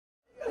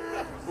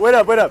Wait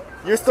up.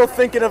 You're still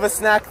thinking of a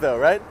snack though,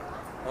 right?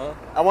 Huh?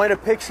 I want you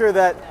to picture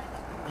that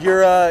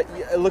you're,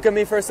 look at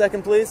me for a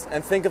second please,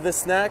 and think of this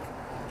snack,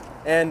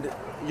 and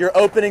you're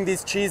opening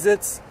these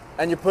Cheez-Its,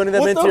 and you're putting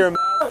them into your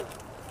mouth.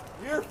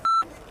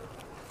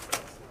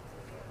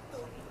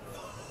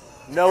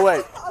 No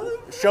way.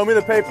 Show me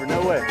the paper,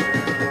 no way.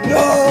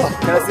 No!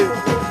 Can I see,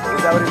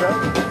 is that what he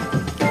wrote?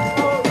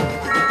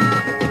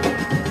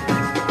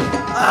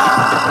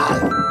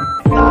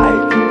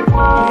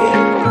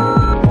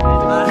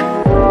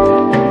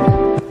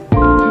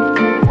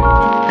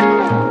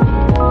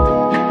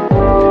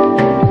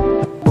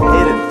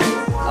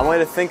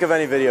 To think of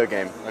any video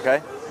game,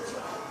 okay?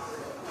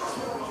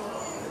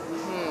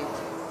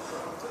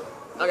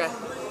 Okay.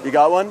 You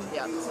got one?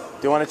 Yeah. Do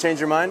you want to change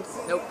your mind?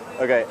 Nope.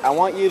 Okay, I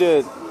want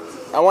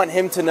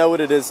him to know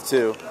what it is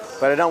too,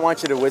 but I don't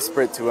want you to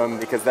whisper it to him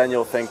because then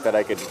you'll think that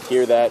I could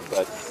hear that,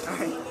 but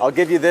I'll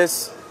give you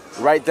this,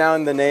 write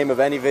down the name of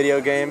any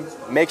video game,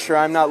 make sure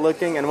I'm not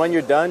looking, and when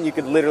you're done, you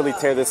could literally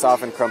tear this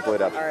off and crumple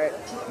it up. Alright.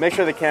 Make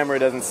sure the camera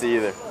doesn't see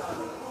either.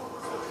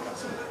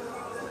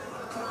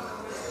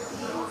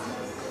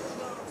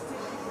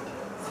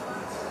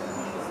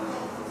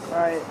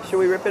 Alright, should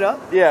we rip it up?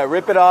 Yeah,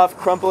 rip it off,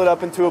 crumple it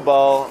up into a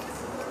ball.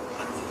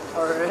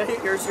 Alright,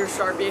 here's your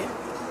Sharpie.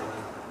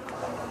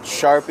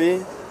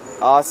 Sharpie,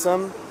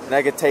 awesome. And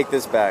I could take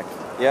this back,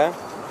 yeah?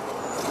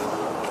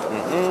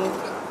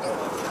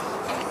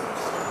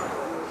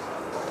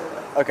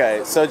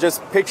 Okay, so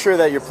just picture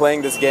that you're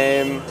playing this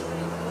game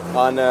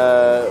on,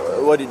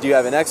 what do you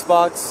have, an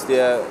Xbox?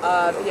 Yeah.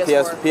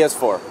 PS4.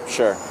 PS4,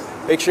 sure.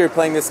 Picture you're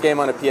playing this game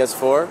on a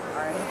PS4.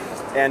 Alright.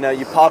 And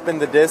you pop in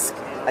the disc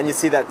and you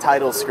see that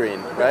title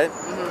screen, right?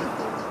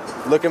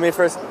 Look at me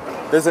first.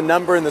 There's a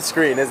number in the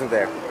screen, isn't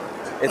there?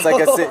 It's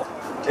like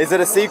is it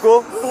a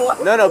sequel?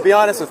 What? No, be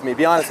honest with me.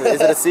 Be honest with me.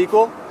 Is it a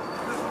sequel?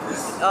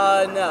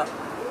 No.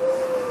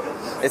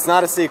 It's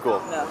not a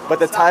sequel. No. But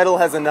the title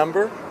has a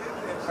number?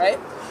 Right?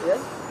 Yeah, I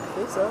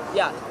think so.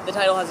 Yeah, the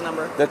title has a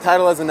number. The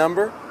title has a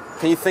number?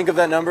 Can you think of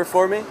that number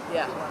for me?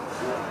 Yeah.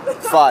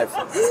 5.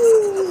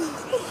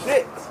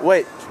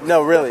 Wait,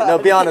 no, really. No,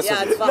 be honest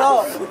Yeah, with it's me. 5.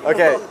 No.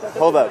 Okay,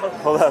 hold up.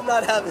 It's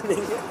not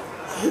happening.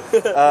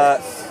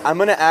 I'm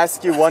going to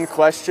ask you one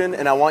question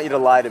and I want you to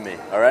lie to me,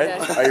 all right?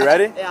 Okay. Are you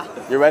ready? Yeah.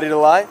 You ready to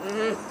lie?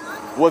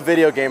 What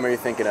video game are you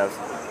thinking of?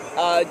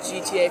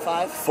 GTA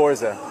 5.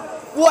 Forza.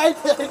 What?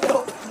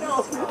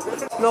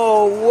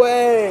 No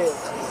way.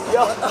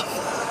 Yo.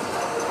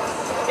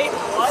 Wait,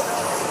 what?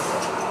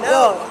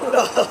 No.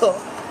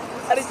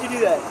 How did you do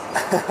that?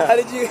 How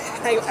did you?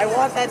 I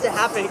want that to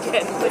happen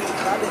again. Please.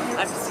 I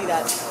have to see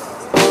that.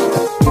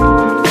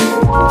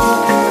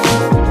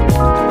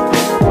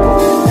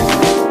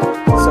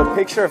 So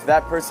picture if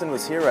that person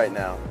was here right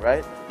now,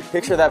 right?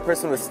 Picture that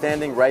person was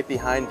standing right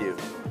behind you.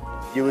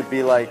 You would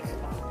be like,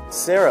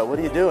 Sarah, what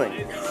are you doing?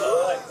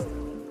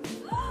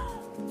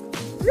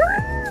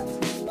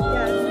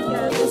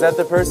 Is that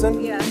the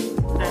person? Yeah.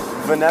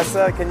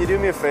 Vanessa, can you do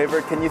me a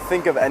favor? Can you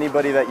think of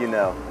anybody that you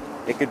know?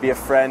 It could be a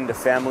friend, a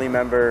family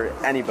member,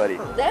 anybody.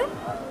 Them?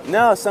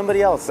 No,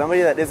 somebody else.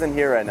 Somebody that isn't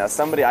here right now.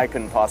 Somebody I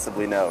couldn't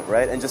possibly know,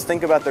 right? And just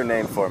think about their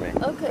name for me.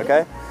 Okay.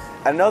 Okay?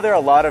 I know there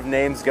are a lot of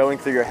names going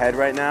through your head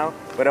right now,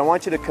 but I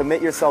want you to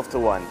commit yourself to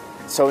one.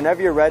 So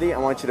whenever you're ready, I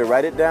want you to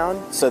write it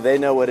down so they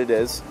know what it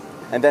is,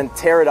 and then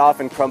tear it off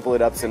and crumple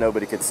it up so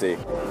nobody could see.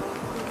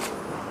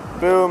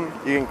 Boom,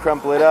 you can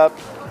crumple it up.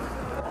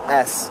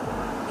 S.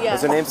 Yeah.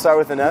 Does her name start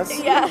with an S?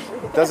 Yeah.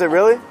 Does it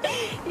really?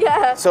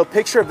 Yeah. So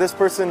picture if this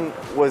person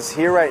was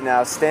here right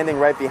now, standing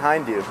right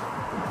behind you.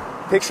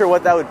 Picture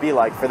what that would be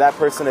like for that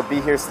person to be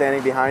here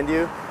standing behind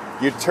you.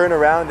 You'd turn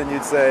around and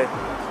you'd say,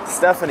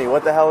 Stephanie,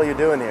 what the hell are you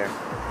doing here?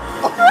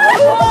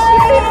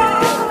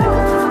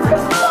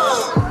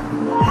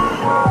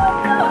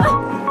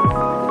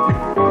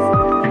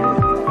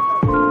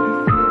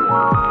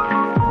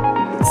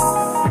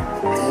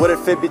 Would it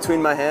fit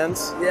between my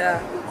hands?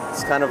 Yeah.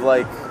 It's kind of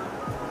like,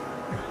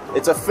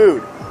 it's a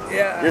food.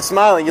 Yeah. You're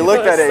smiling, you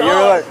looked at it,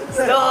 you're like,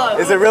 Stop.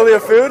 is it really a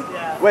food?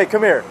 Yeah. Wait,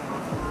 come here.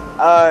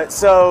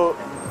 So,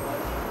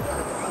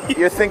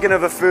 you're thinking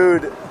of a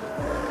food.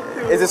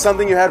 Is it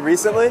something you had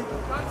recently?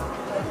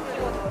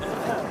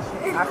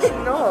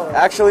 Actually, no.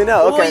 Actually,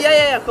 no. Okay. Oh,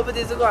 yeah. A couple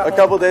days ago. A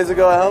couple days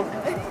ago at home?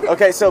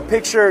 Okay, so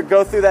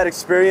go through that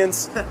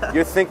experience.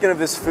 You're thinking of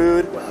this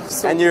food,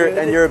 So and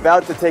good. you're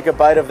about to take a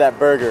bite of that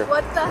burger.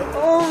 What the?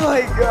 Oh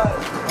my god.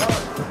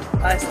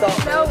 I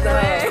stopped. No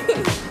way.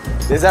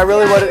 Is that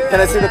really Yeah, what it, you're can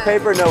I right, see the yeah.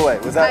 paper? No way.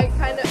 Was that? I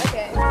kind of,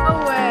 okay.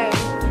 No way.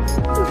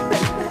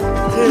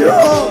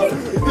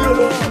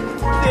 Yo.